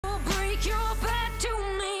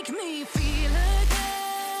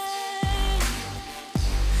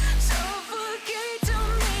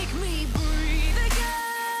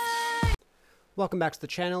Welcome back to the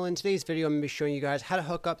channel. In today's video, I'm going to be showing you guys how to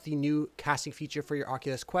hook up the new casting feature for your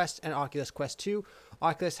Oculus Quest and Oculus Quest 2.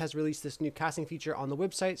 Oculus has released this new casting feature on the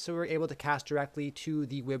website, so we're able to cast directly to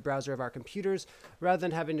the web browser of our computers rather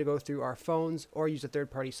than having to go through our phones or use a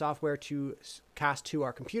third-party software to cast to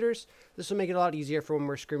our computers. This will make it a lot easier for when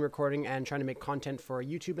we're screen recording and trying to make content for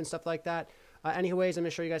YouTube and stuff like that. Anyways, I'm going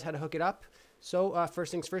to show you guys how to hook it up. So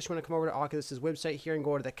first things first, you want to come over to Oculus's website here and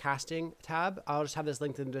go to the casting tab. I'll just have this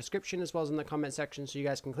linked in the description as well as in the comment section so you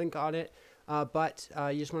guys can click on it. You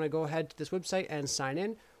just want to go ahead to this website and sign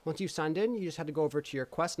in. Once you've signed in, you just have to go over to your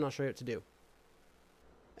Quest and I'll show you what to do.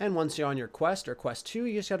 And once you're on your Quest or Quest 2,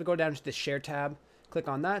 you just have to go down to the Share tab, click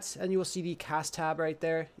on that, and you will see the Cast tab right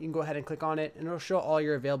there. You can go ahead and click on it and it'll show all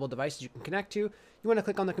your available devices you can connect to. You want to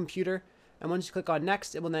click on the computer, and once you click on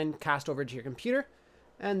Next, it will then cast over to your computer.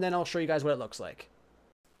 And then I'll show you guys what it looks like.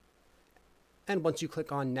 And once you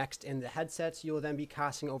click on Next in the headsets, you will then be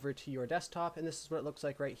casting over to your desktop, and this is what it looks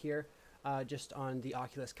like right here, just on the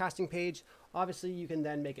Oculus casting page. Obviously, you can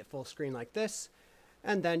then make it full screen like this,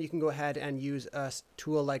 and then you can go ahead and use a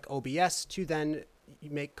tool like OBS to then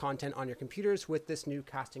make content on your computers with this new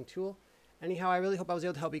casting tool. Anyhow, I really hope I was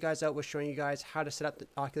able to help you guys out with showing you guys how to set up the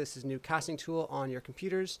Oculus's new casting tool on your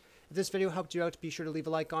computers. If this video helped you out, be sure to leave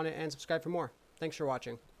a like on it and subscribe for more. Thanks for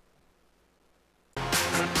watching.